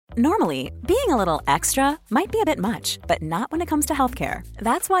Normally, being a little extra might be a bit much, but not when it comes to healthcare.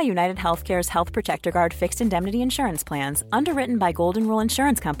 That's why United Healthcare's Health Protector Guard fixed indemnity insurance plans, underwritten by Golden Rule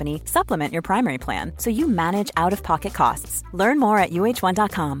Insurance Company, supplement your primary plan so you manage out-of-pocket costs. Learn more at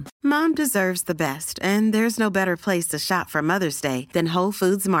uh1.com. Mom deserves the best, and there's no better place to shop for Mother's Day than Whole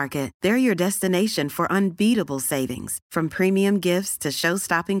Foods Market. They're your destination for unbeatable savings, from premium gifts to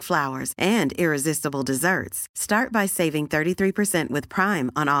show-stopping flowers and irresistible desserts. Start by saving 33% with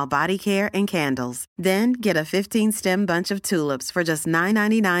Prime on all body care and candles. Then get a 15-stem bunch of tulips for just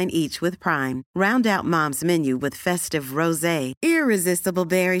 $9.99 each with Prime. Round out Mom's menu with festive rosé, irresistible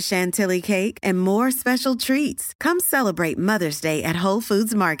berry chantilly cake, and more special treats. Come celebrate Mother's Day at Whole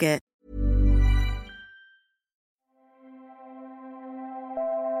Foods Market.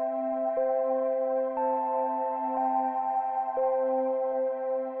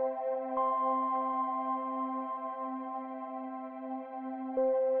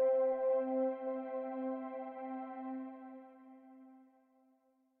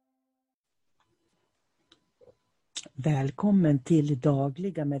 Välkommen till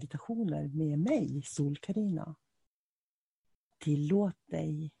dagliga meditationer med mig, Sol-Carina. Tillåt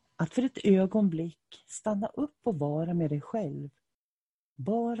dig att för ett ögonblick stanna upp och vara med dig själv.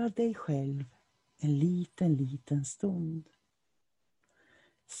 Bara dig själv en liten stund.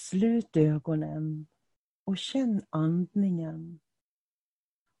 Slut ögonen och känn andningen.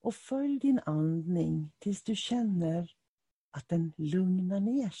 Och följ din andning tills du känner att den lugnar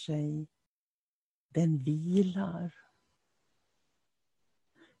ner sig. Den vilar.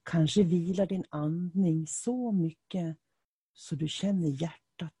 Kanske vilar din andning så mycket så du känner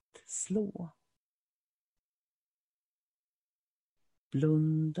hjärtat slå.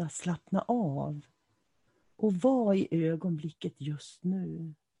 Blunda, slappna av och var i ögonblicket just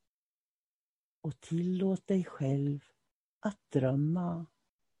nu. Och tillåt dig själv att drömma.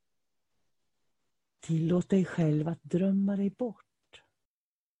 Tillåt dig själv att drömma dig bort.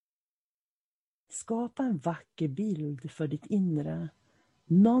 Skapa en vacker bild för ditt inre.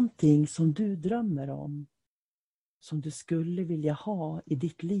 Någonting som du drömmer om. Som du skulle vilja ha i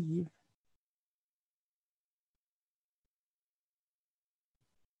ditt liv.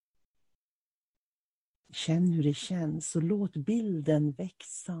 Känn hur det känns och låt bilden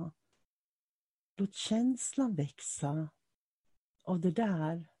växa. Låt känslan växa av det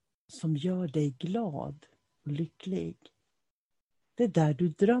där som gör dig glad och lycklig. Det där du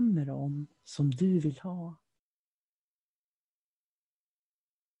drömmer om som du vill ha.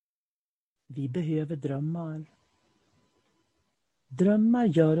 Vi behöver drömmar. Drömmar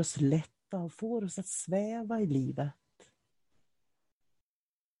gör oss lätta och får oss att sväva i livet.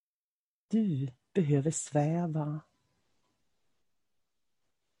 Du behöver sväva.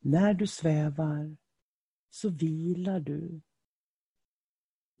 När du svävar så vilar du.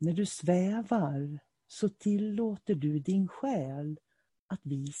 När du svävar så tillåter du din själ att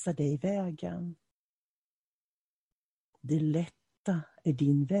visa dig vägen. Det lätta är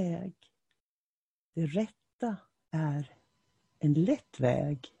din väg. Det rätta är en lätt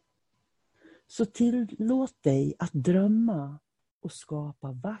väg. Så tillåt dig att drömma och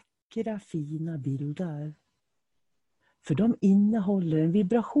skapa vackra, fina bilder. För de innehåller en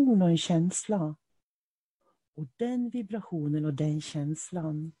vibration och en känsla. Och den vibrationen och den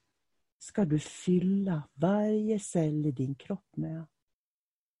känslan ska du fylla varje cell i din kropp med.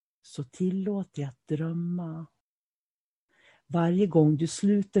 Så tillåt dig att drömma. Varje gång du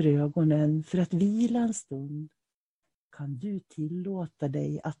sluter ögonen för att vila en stund kan du tillåta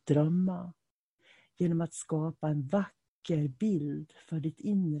dig att drömma genom att skapa en vacker bild för ditt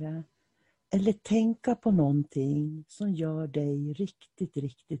inre eller tänka på någonting som gör dig riktigt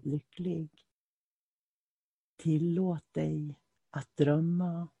lycklig. Tillåt dig att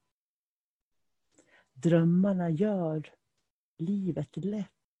drömma. Drömmarna gör livet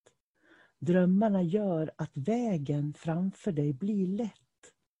lätt. Drömmarna gör att vägen framför dig blir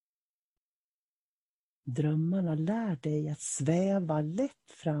lätt. Drömmarna lär dig att sväva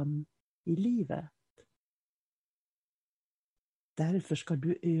lätt fram i livet. Därför ska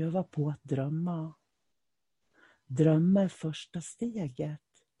du öva på att drömma. Drömma är första steget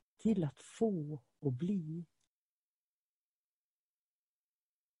till att få och bli.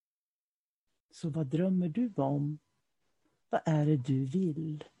 Så vad drömmer du om? Vad är det du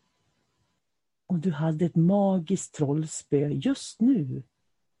vill? Om du hade ett magiskt trollspö just nu,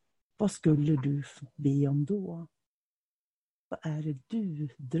 vad skulle du be om då? Vad är det du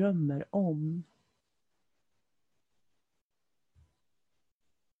drömmer om?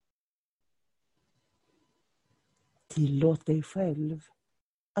 Tillåt dig själv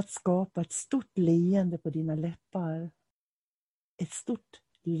att skapa ett stort leende på dina läppar. Ett stort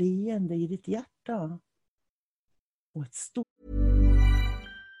leende i ditt hjärta. Och ett stort...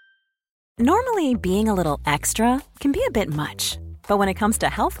 Normally, being a little extra can be a bit much, but when it comes to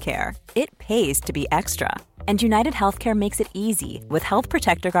healthcare, it pays to be extra. And United Healthcare makes it easy with Health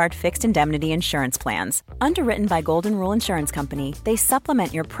Protector Guard fixed indemnity insurance plans. Underwritten by Golden Rule Insurance Company, they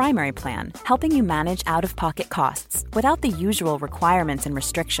supplement your primary plan, helping you manage out-of-pocket costs without the usual requirements and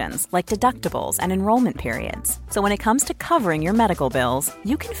restrictions like deductibles and enrollment periods. So when it comes to covering your medical bills,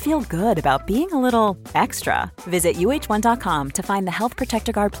 you can feel good about being a little extra. Visit uh1.com to find the Health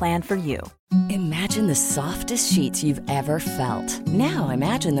Protector Guard plan for you. Imagine the softest sheets you've ever felt. Now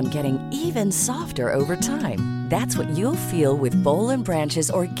imagine them getting even softer over time. That's what you'll feel with Boll & Branch's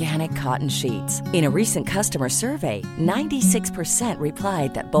organic cotton sheets. In a recent customer survey, 96%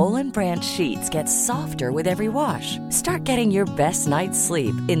 replied that Boll & Branch sheets get softer with every wash. Start getting your best night's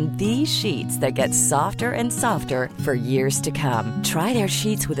sleep in these sheets that get softer and softer for years to come. Try their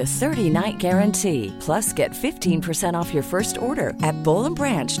sheets with a 30-night guarantee. Plus, get 15% off your first order at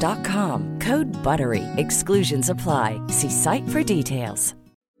bollandbranch.com. Code BUTTERY. Exclusions apply. See site for details.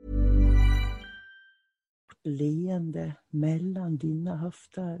 Leende mellan dina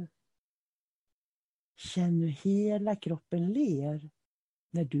höfter. Känn hur hela kroppen ler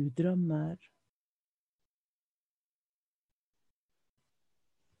när du drömmer.